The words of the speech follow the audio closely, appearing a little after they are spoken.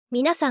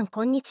皆さん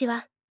こんにち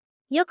は。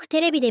よくテ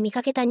レビで見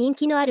かけた人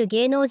気のある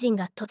芸能人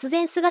が突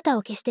然姿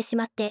を消してし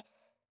まって、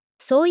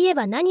そういえ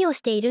ば何を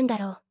しているんだ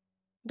ろう。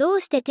ど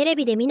うしてテレ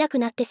ビで見なく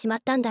なってしまっ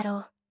たんだろ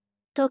う。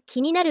と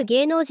気になる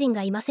芸能人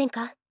がいません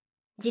か？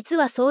実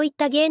はそういっ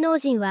た芸能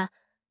人は、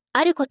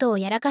あることを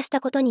やらかし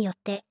たことによっ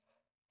て、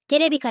テ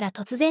レビから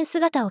突然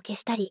姿を消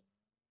したり、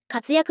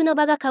活躍の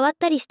場が変わっ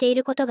たりしてい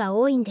ることが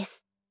多いんで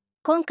す。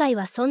今回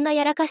はそんな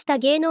やらかした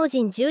芸能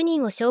人10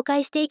人を紹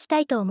介していきた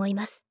いと思い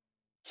ます。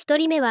1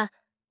人目は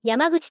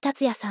山口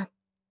達也さん。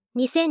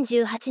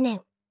2018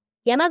年、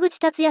山口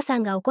達也さ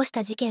んが起こし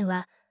た事件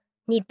は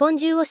日本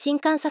中を震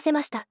撼させ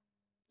ました。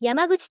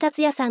山口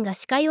達也さんが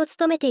司会を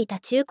務めていた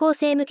中高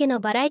生向け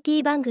のバラエテ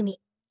ィ番組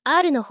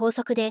R の法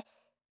則で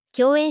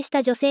共演し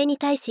た女性に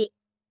対し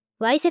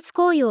わいせつ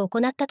行為を行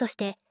ったとし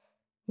て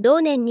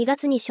同年2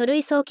月に書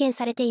類送検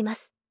されていま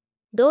す。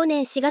同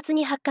年4月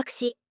に発覚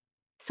し、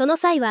その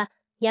際は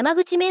山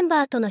口メン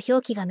バーとの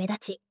表記が目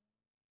立ち、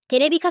テ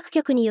レビ各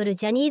局による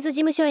ジャニーズ事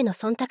務所への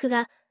忖度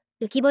が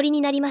浮き彫り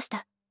になりまし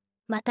た。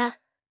ま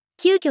た、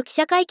急遽記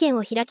者会見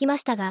を開きま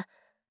したが、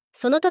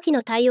その時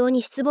の対応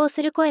に失望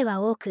する声は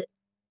多く、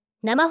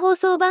生放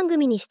送番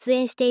組に出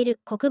演してい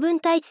る国分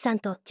太一さん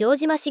と城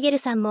島茂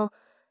さんも、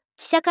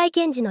記者会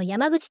見時の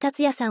山口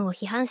達也さんを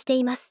批判して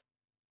います。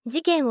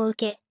事件を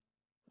受け、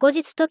後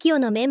日 TOKIO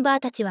のメンバー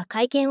たちは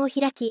会見を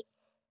開き、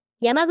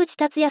山口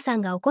達也さ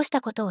んが起こし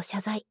たことを謝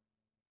罪。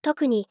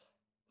特に、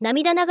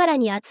涙ながら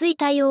に熱い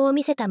対応を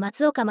見せた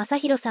松岡昌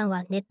宏さん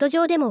はネット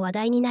上でも話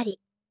題にな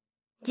り、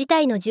事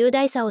態の重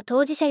大さを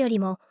当事者より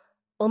も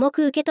重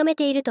く受け止め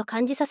ていると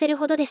感じさせる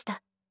ほどでし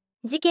た。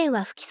事件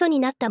は不起訴に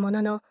なったも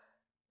のの、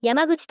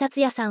山口達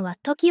也さんは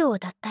TOKIO を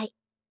脱退。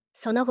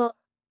その後、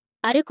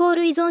アルコー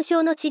ル依存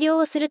症の治療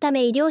をするた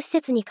め医療施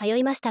設に通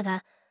いました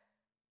が、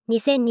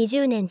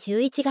2020年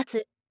11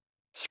月、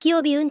酒気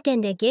帯び運転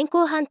で現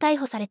行犯逮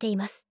捕されてい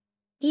ます。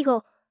以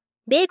後、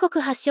米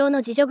国発祥の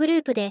自助グル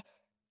ープで、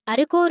ア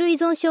ルコール依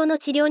存症の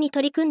治療に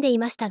取り組んでい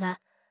ました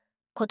が、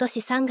今年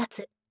3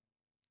月、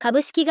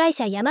株式会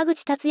社山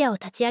口達也を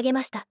立ち上げ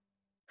ました。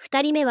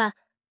2人目は、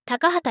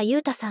高畑裕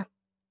太さん。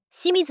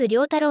清水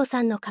良太郎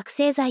さんの覚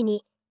醒剤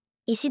に、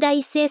石田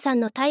一生さん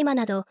の大麻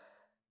など、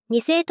二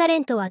世タレ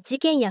ントは事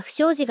件や不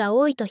祥事が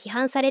多いと批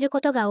判される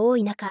ことが多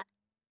い中、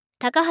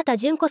高畑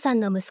純子さん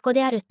の息子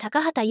である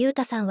高畑裕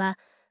太さんは、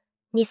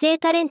二世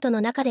タレント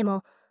の中で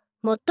も、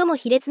最も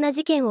卑劣な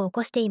事件を起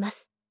こしていま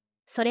す。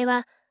それ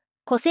は、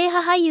個性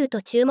派俳優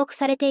と注目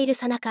されている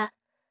最中、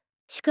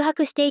宿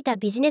泊していた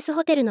ビジネス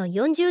ホテルの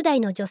40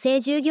代の女性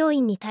従業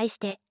員に対し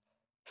て、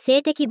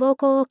性的暴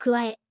行を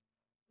加え、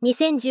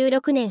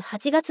2016年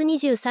8月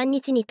23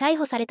日に逮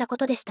捕されたこ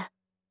とでした。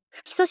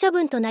不起訴処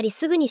分となり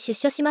すぐに出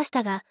所しまし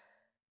たが、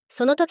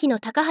その時の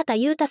高畑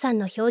裕太さん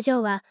の表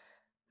情は、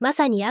ま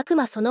さに悪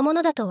魔そのも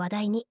のだと話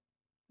題に。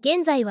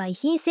現在は遺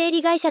品整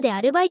理会社で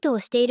アルバイトを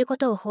しているこ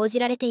とを報じ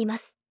られていま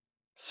す。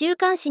週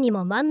刊誌に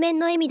も満面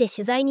の笑みで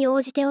取材に応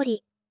じてお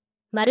り、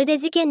まるで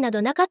事件な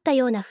どなかった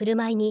ような振る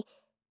舞いに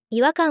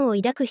違和感を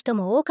抱く人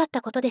も多かっ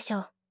たことでしょ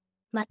う。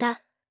ま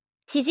た、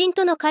知人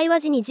との会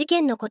話時に事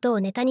件のことを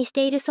ネタにし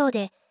ているそう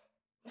で、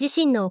自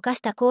身の犯し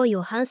た行為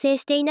を反省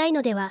していない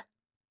のでは、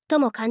と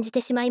も感じ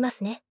てしまいま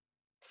すね。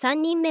3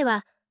人目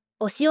は、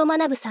押尾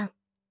学さん。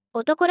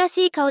男ら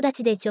しい顔立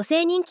ちで女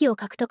性人気を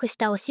獲得し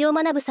た押尾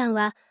学さん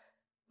は、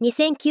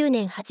2009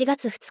年8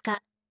月2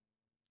日、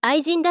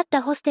愛人だっ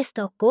たホステス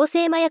と合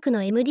成麻薬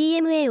の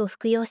MDMA を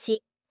服用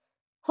し、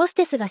ホス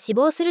テスが死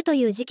亡すると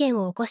いう事件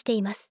を起こして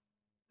います。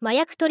麻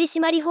薬取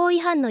締法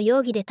違反の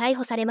容疑で逮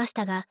捕されまし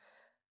たが、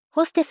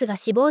ホステスが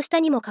死亡した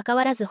にもかか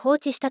わらず放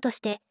置したとし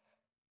て、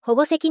保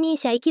護責任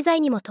者遺棄罪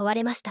にも問わ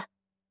れました。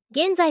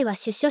現在は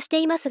出所して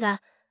います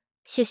が、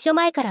出所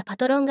前からパ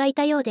トロンがい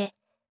たようで、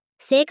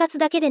生活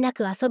だけでな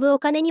く遊ぶお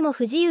金にも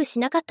不自由し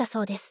なかった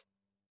そうです。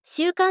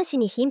週刊誌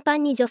に頻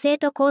繁に女性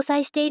と交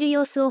際している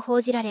様子を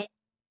報じられ、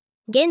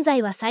現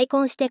在は再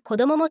婚して子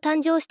供も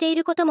誕生してい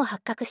ることも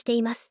発覚して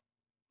います。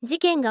事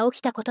件が起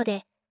きたこと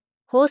で、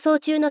放送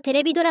中のテ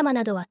レビドラマ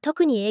などは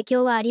特に影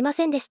響はありま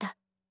せんでした。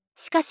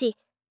しかし、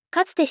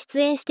かつて出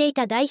演してい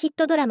た大ヒッ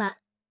トドラマ、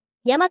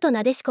大和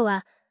なでしこ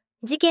は、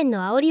事件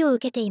の煽りを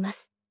受けていま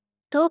す。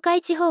東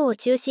海地方を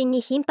中心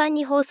に頻繁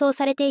に放送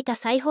されていた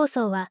再放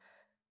送は、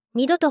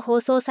二度と放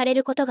送され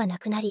ることがな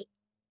くなり、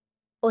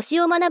押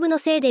尾学の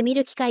せいで見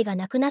る機会が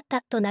なくなっ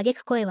たと嘆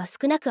く声は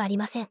少なくあり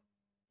ません。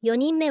4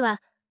人目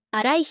は、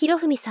新井博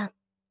文さん。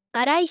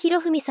新井博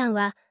文さん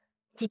は、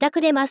自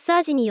宅でマッサ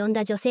ージに呼ん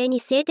だ女性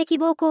に性的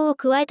暴行を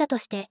加えたと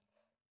して、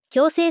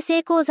強制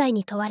性交罪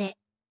に問われ、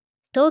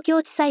東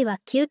京地裁は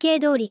求刑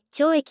通り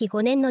懲役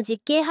5年の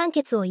実刑判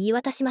決を言い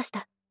渡しまし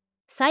た。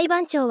裁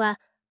判長は、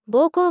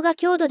暴行が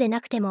強度で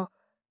なくても、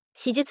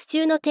手術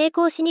中の抵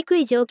抗しにく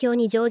い状況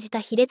に乗じた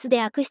卑劣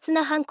で悪質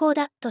な犯行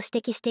だと指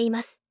摘してい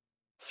ます。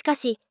しか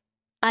し、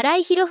新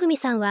井博文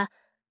さんは、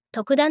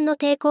特段の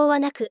抵抗は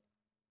なく、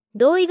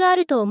同意があ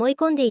ると思い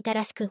込んでいた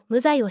らしく無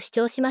罪を主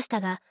張しまし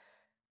たが、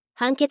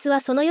判決は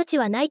その余地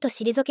はないと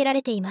退けら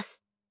れていま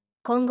す。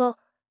今後、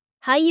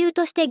俳優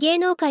として芸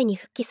能界に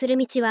復帰する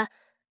道は、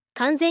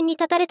完全に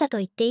断たれたと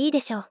言っていいで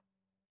しょう。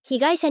被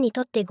害者に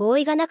とって合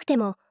意がなくて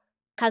も、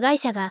加害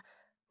者が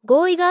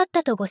合意があっ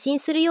たと誤信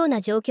するような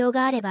状況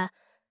があれば、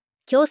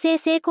強制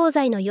性交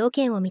罪の要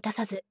件を満た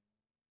さず、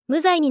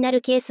無罪にな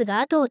るケースが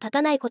後を絶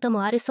たないこと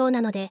もあるそう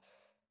なので、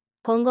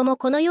今後も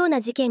このよう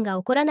な事件が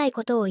起こらない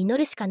ことを祈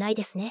るしかない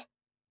ですね。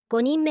5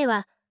人目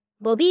は、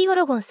ボビー・オ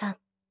ロゴンさん。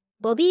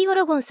ボビー・オ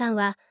ロゴンさん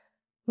は、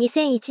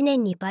2001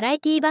年にバラエ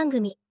ティ番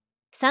組、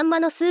さんま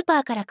のスーパ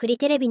ーからくり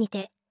テレビに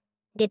て、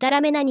でた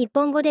らめな日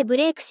本語でブ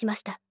レイクしま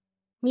した。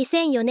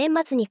2004年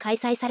末に開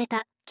催され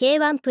た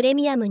K1 プレ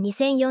ミアム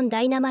2004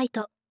ダイナマイ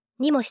ト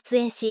にも出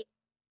演し、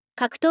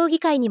格闘技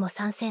会にも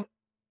参戦。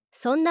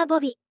そんなボ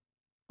ビー・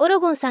オロ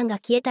ゴンさんが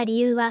消えた理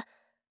由は、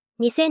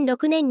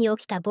2006年に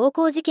起きた暴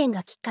行事件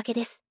がきっかけ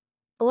です。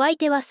お相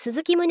手は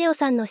鈴木宗男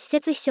さんの施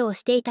設秘書を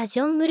していた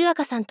ジョン・ムルア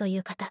カさんとい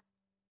う方。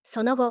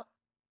その後、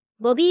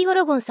ボビー・オ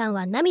ロゴンさん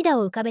は涙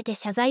を浮かべて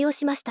謝罪を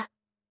しました。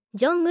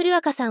ジョン・ムル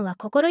アカさんは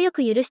快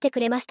く許してく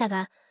れました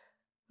が、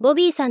ボ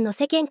ビーさんの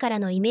世間から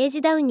のイメー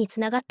ジダウンにつ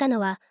ながった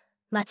のは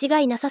間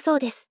違いなさそう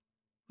です。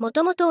も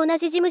ともと同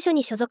じ事務所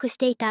に所属し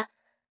ていた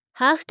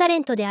ハーフタレ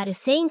ントである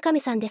セインカミ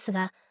さんです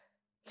が、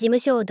事務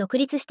所を独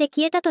立して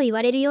消えたと言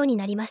われるように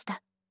なりまし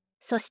た。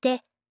そし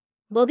て、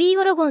ボビー・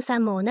オロゴンさ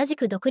んも同じ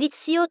く独立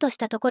しようとし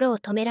たところを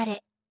止めら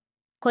れ、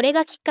これ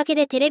がきっかけ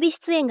でテレビ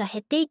出演が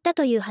減っていった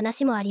という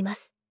話もありま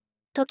す。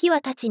時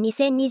は経ち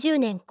2020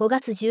年5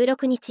月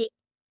16日、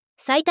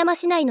さいたま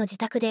市内の自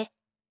宅で、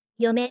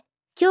嫁、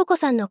京子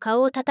さんの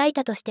顔を叩い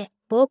たとして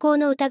暴行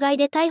の疑い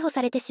で逮捕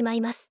されてしま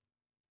います。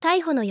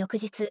逮捕の翌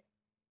日、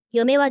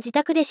嫁は自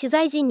宅で取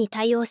材陣に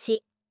対応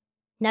し、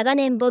長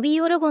年ボビ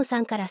ー・オロゴンさ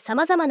んから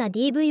様々な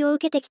DV を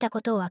受けてきた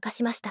ことを明か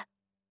しました。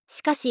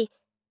しかし、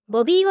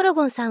ボビー・オロ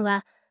ゴンさん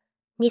は、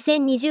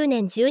2020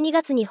年12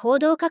月に報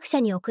道各社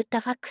に送っ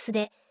たファックス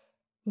で、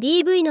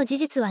DV の事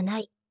実はな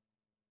い。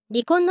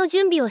離婚の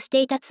準備をし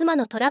ていた妻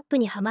のトラップ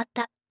にはまっ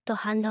た、と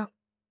反論。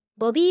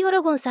ボビー・オ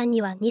ロゴンさん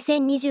には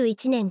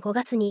2021年5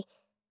月に、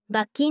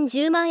罰金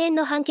10万円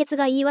の判決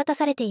が言い渡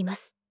されていま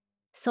す。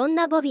そん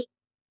なボビー・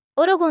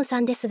オロゴン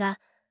さんですが、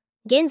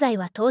現在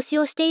は投資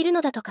をしている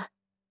のだとか、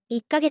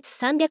1ヶ月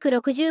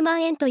360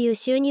万円という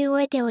収入を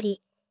得てお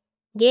り、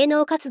芸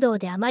能活動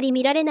であまり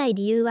見られない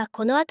理由は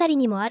このあたり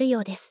にもあるよ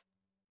うです。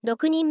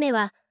6人目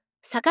は、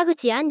坂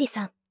口杏里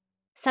さん。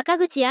坂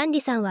口杏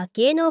里さんは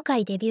芸能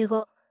界デビュー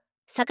後、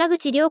坂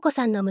口涼子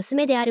さんの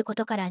娘であるこ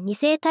とから2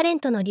世タレン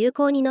トの流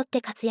行に乗っ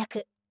て活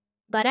躍。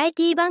バラエ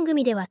ティ番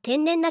組では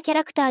天然なキャ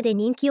ラクターで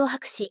人気を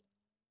博し、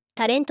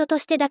タレントと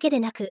してだけで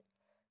なく、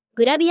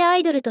グラビアア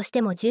イドルとし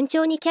ても順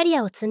調にキャリ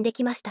アを積んで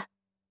きました。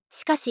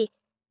しかし、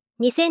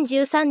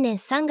2013年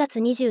3月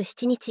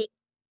27日、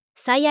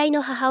最愛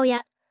の母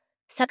親、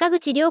坂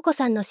口涼子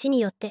さんの死に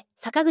よって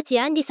坂口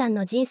杏里さん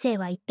の人生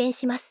は一変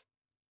します。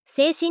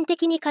精神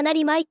的にかな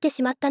り参って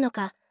しまったの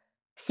か、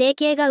整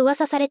形が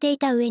噂されてい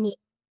た上に、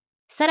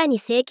さらに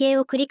整形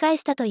を繰り返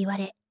したと言わ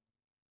れ、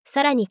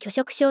さらに拒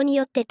食症に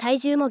よって体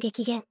重も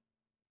激減。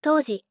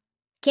当時、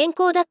健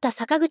康だった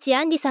坂口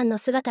杏里さんの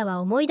姿は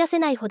思い出せ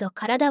ないほど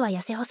体は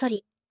痩せ細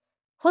り、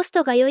ホス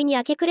ト通いに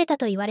明け暮れた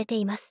と言われて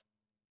います。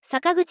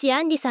坂口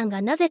杏里さん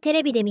がなぜテ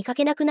レビで見か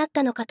けなくなっ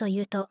たのかと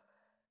いうと、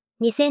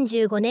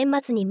2015年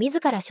末に自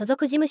ら所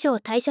属事務所を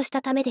退所し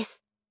たためで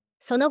す。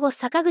その後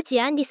坂口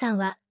杏里さん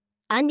は、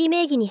杏里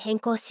名義に変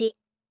更し、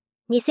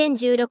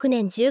2016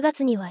年10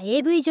月には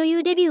AV 女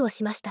優デビューを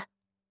しました。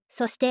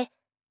そして、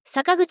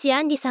坂口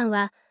杏里さん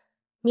は、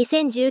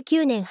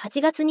2019年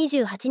8月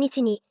28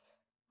日に、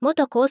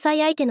元交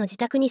際相手の自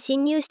宅に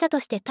侵入したと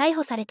して逮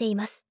捕されてい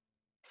ます。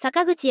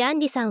坂口杏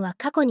里さんは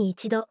過去に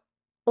一度、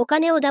お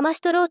金を騙し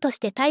取ろうとし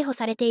て逮捕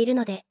されている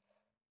ので、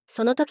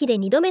その時で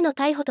2度目の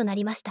逮捕とな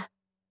りました。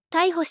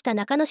逮捕した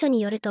中野署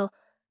によると、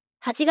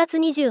8月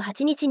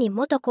28日に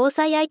元交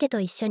際相手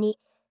と一緒に、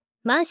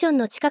マンション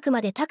の近く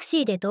までタク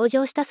シーで同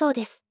乗したそう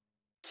です。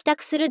帰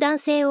宅する男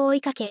性を追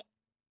いかけ、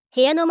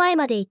部屋の前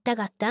まで行った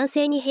が男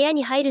性に部屋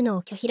に入るの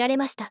を拒否られ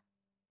ました。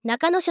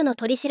中野署の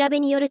取り調べ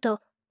によると、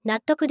納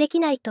得でき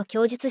ないと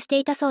供述して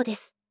いたそうで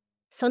す。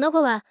その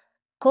後は、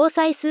交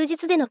際数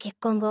日での結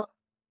婚後、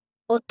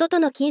夫と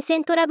の金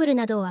銭トラブル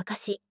などを明か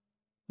し、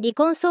離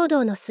婚騒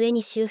動の末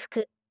に修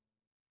復。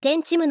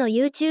天チムの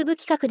YouTube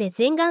企画で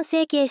全顔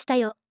整形した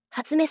よ、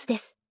初メスで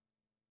す。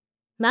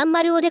まん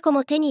丸おでこ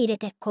も手に入れ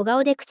て小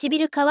顔で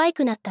唇可愛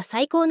くなった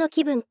最高の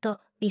気分と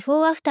ビフ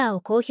ォーアフター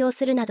を公表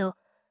するなど、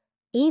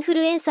インフ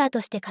ルエンサー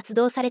として活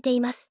動されてい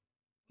ます。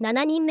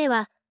7人目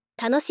は、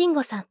楽しん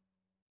ごさん。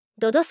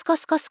ドドスコ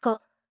スコスコ、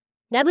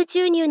ラブ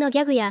注入のギ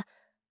ャグや、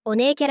お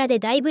姉キャラで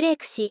大ブレイ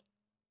クし、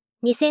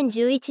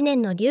2011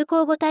年の流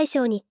行語大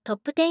賞にトッ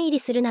プ10入り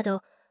するな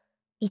ど、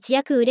一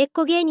躍売れっ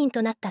子芸人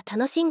となった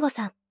楽しんご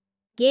さん。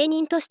芸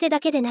人としてだ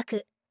けでな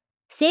く、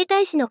整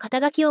体師の肩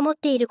書きを持っ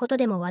ていること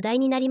でも話題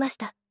になりまし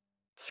た。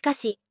しか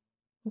し、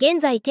現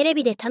在テレ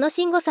ビで楽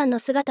しんごさんの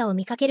姿を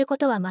見かけるこ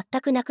とは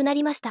全くなくな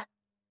りました。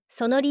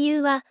その理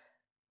由は、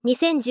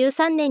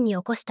2013年に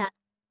起こした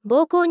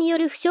暴行によ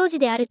る不祥事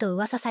であると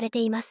噂されて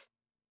います。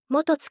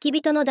元付き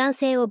人の男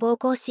性を暴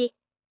行し、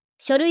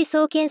書類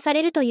送検さ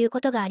れるという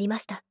ことがありま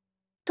した。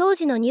当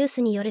時のニュー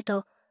スによる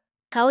と、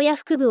顔や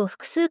腹部を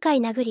複数回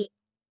殴り、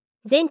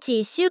全治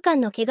1週間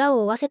の怪我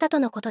を負わせたと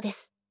のことで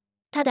す。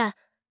ただ、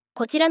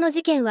こちらの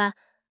事件は、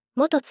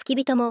元付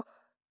き人も、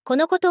こ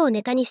のことを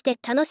ネタにして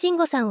田野慎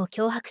吾さんを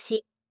脅迫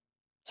し、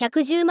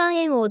110万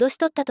円を脅し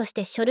取ったとし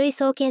て書類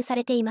送検さ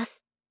れていま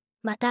す。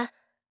また、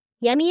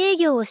闇営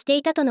業をして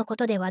いたとのこ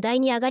とで話題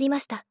に上がりま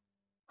した。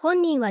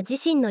本人は自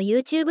身の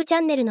YouTube チャ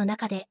ンネルの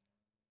中で、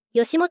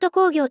吉本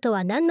興業と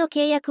は何の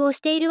契約をし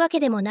ているわけ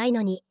でもない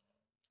のに、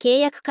契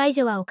約解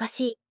除はおかし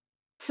い。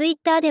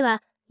Twitter で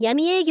は、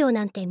闇営業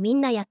なんてみ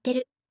んなやって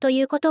る、と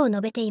いうことを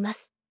述べていま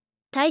す。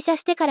退社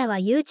してからは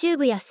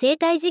YouTube や生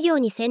態事業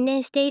に専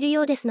念している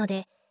ようですの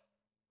で、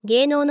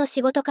芸能の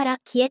仕事から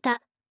消え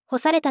た、干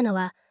されたの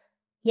は、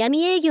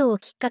闇営業を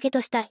きっかけ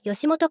とした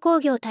吉本興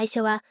業退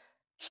所は、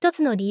一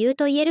つの理由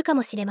と言えるか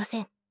もしれませ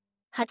ん。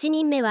8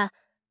人目は、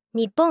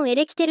日本エ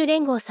レキテル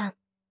連合さん。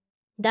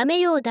ダメ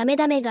よダメ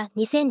ダメが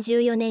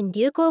2014年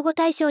流行語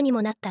大賞に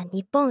もなった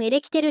日本エレ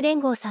キテル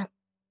連合さん。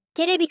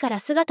テレビから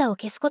姿を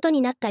消すこと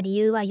になった理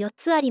由は4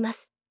つありま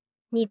す。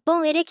日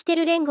本エレキテ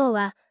ル連合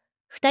は、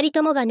2人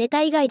ともがネ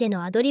タ以外で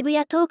のアドリブ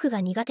やトークが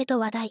苦手と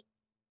話題。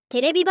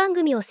テレビ番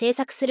組を制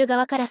作する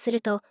側からす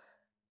ると、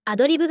ア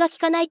ドリブが効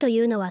かないとい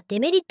うのはデ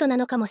メリットな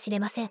のかもしれ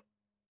ません。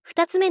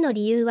2つ目の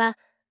理由は、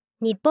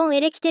日本エ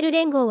レキテル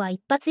連合は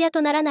一発屋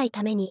とならない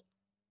ために、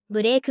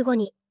ブレイク後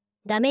に、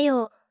ダメ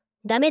よ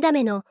ダメダ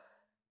メの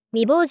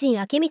未亡人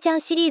あけみちゃ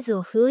んシリーズ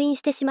を封印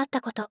してしまった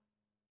こと。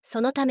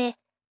そのため、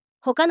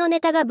他の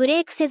ネタがブレ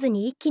イクせず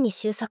に一気に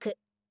収束。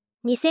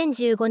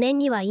2015年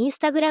にはインス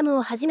タグラム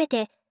を始め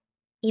て、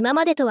今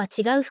までとは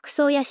違う服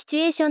装やシチ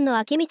ュエーションの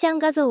あけみちゃん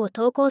画像を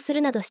投稿す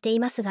るなどして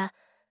いますが、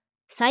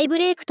再ブ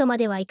レイクとま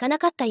ではいかな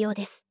かったよう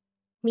です。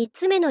3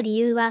つ目の理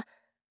由は、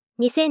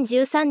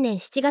2013年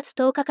7月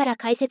10日から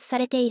開設さ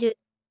れている、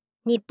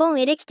日本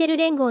エレキテル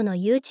連合の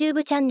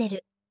YouTube チャンネ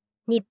ル、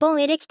日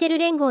本エレキテル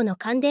連合の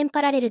関電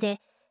パラレルで、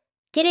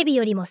テレビ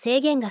よりも制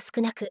限が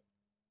少なく、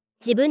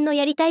自分の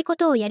やりたいこ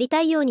とをやり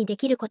たいようにで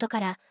きることか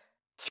ら、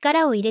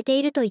力を入れて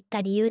いるといっ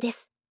た理由で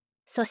す。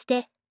そし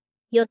て、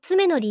4つ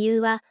目の理由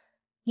は、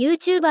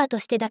YouTuber と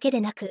してだけ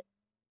でなく、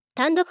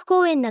単独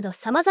公演など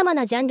様々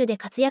なジャンルで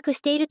活躍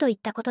しているといっ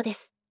たことで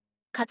す。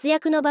活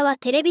躍の場は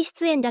テレビ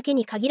出演だけ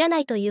に限らな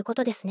いというこ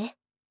とですね。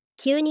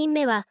9人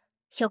目は、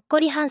ひょっこ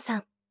りはんさ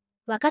ん。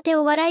若手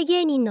お笑い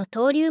芸人の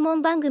登竜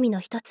門番組の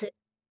一つ。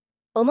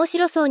面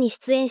白そうに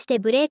出演して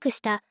ブレイク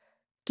した、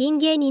ピン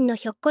芸人の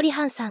ひょっこり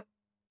はんさん。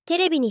テ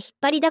レビに引っ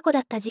張りだこ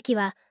だった時期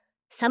は、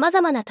様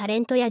々なタレ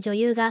ントや女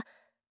優が、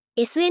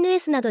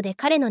SNS などで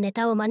彼のネ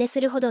タを真似す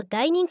るほど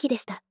大人気で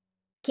した。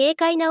軽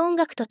快な音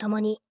楽ととも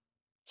に、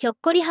ひょっ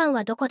こりはん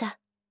はどこだ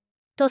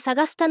と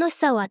探す楽し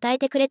さを与え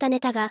てくれたネ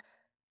タが、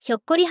ひょ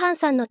っこりはん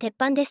さんの鉄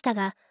板でした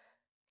が、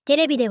テ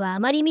レビではあ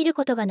まり見る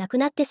ことがなく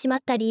なってしまっ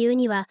た理由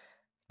には、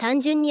単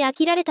純に飽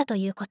きられたと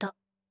いうこと。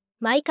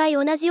毎回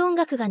同じ音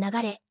楽が流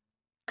れ、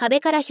壁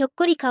からひょっ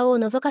こり顔を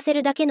覗かせ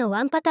るだけの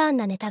ワンパターン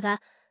なネタ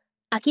が、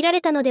飽きら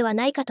れたのでは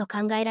ないかと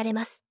考えられ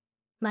ます。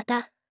ま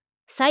た、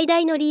最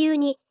大の理由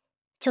に、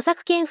著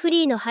作権フ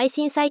リーの配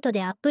信サイト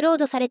でアップロー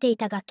ドされてい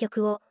た楽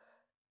曲を、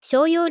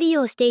商用利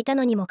用していた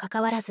のにもか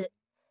かわらず、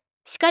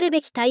しかる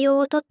べき対応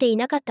をとってい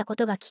なかったこ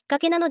とがきっか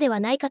けなのでは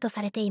ないかと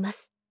されていま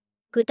す。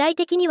具体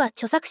的には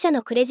著作者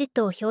のクレジッ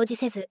トを表示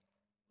せず、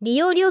利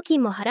用料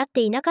金も払っ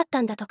ていなかっ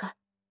たんだとか。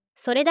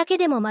それだけ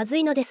でもまず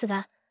いのです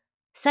が、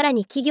さら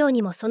に企業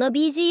にもその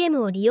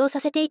BGM を利用さ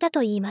せていた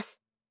といいます。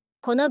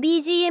この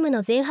BGM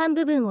の前半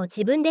部分を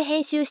自分で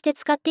編集して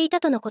使っていた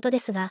とのことで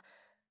すが、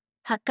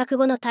発覚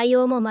後の対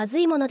応もまず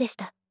いものでし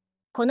た。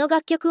この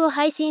楽曲を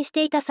配信し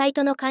ていたサイ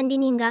トの管理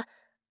人が、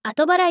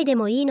後払いで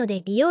もいいの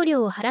で利用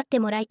料を払って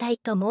もらいたい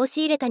と申し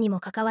入れたにも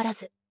かかわら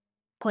ず、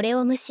これ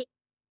を無視。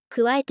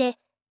加えて、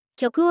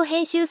曲を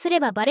編集すれ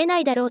ばバレな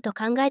いだろうと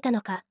考えた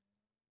のか、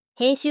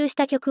編集し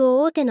た曲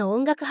を大手の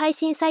音楽配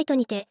信サイト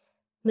にて、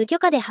無許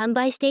可で販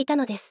売していた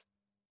のです。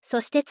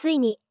そしてつい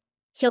に、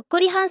ひょっこ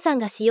りはんさん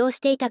が使用し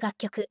ていた楽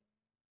曲、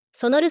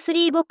ソノル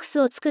3ボックス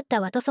を作っ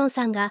たワトソン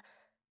さんが、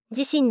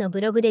自身の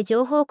ブログで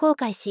情報公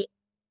開し、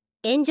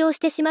炎上し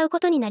てしまうこ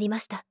とになりま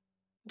した。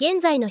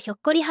現在のひょっ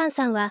こりはん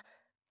さんは、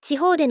地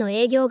方での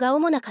営業が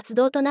主な活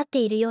動となって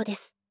いるようで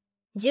す。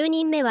10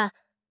人目は、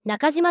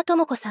中島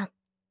智子さん。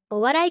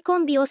お笑いコ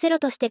ンビオセロ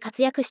として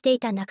活躍してい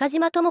た中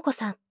島智子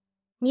さん。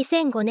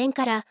2005年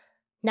から、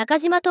中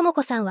島智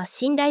子さんは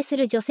信頼す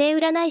る女性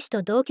占い師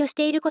と同居し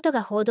ていること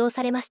が報道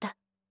されました。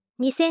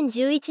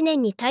2011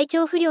年に体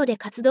調不良で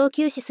活動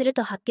休止する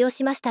と発表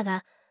しました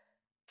が、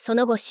そ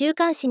の後週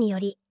刊誌によ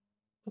り、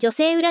女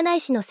性占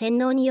い師の洗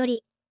脳によ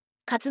り、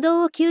活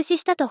動を休止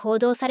したと報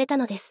道された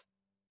のです。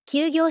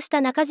休業した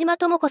中島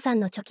智子さん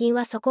の貯金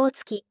は底を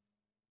つき、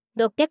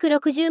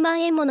660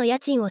万円もの家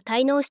賃を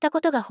滞納したこ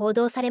とが報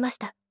道されまし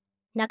た。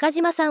中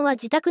島さんは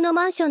自宅の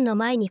マンションの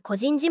前に個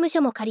人事務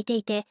所も借りて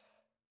いて、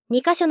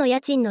2カ所の家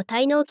賃の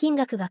滞納金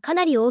額がか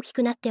なり大き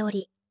くなってお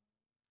り、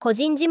個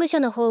人事務所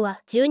の方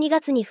は12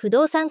月に不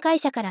動産会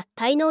社から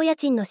滞納家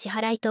賃の支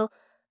払いと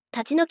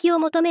立ち退きを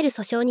求める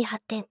訴訟に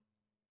発展。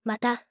ま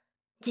た、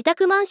自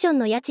宅マンション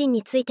の家賃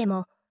について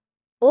も、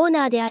オー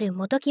ナーである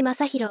本木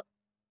正弘、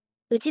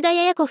内田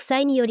也也子夫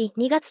妻により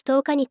2月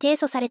10日に提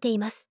訴されてい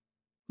ます。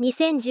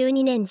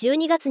2012年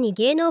12月に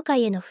芸能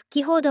界への復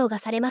帰報道が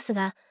されます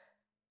が、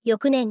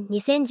翌年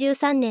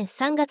2013年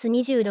3月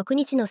26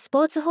日のス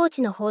ポーツ報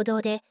知の報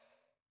道で、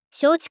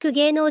松竹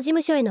芸能事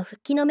務所への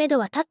復帰のめど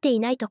は立って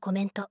いないとコ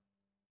メント。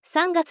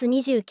3月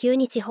29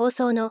日放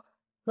送の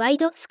ワイ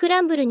ドスク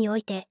ランブルにお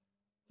いて、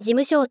事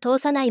務所を通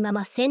さないま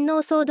ま洗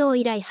脳騒動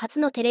以来初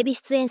のテレビ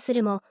出演す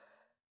るも、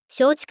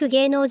松竹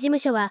芸能事務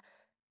所は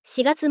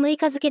4月6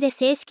日付で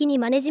正式に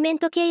マネジメン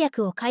ト契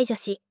約を解除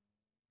し、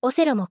オ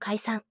セロも解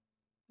散。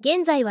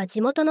現在は地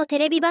元のテ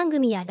レビ番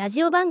組やラ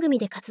ジオ番組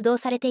で活動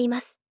されてい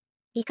ます。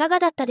いかが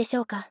だったでし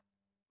ょうか。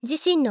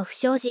自身の不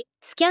祥事、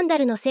スキャンダ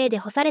ルのせいで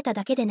干された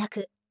だけでな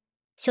く、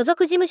所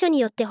属事務所に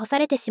よって干さ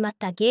れてしまっ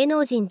た芸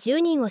能人10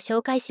人を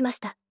紹介しまし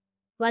た。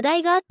話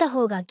題があった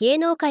方が芸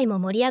能界も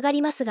盛り上が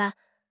りますが、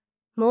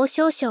もう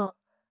少々、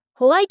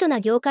ホワイト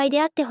な業界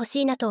であってほ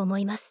しいなと思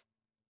います。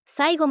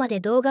最後まで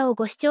動画を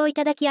ご視聴い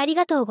ただきあり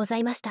がとうござ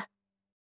いました。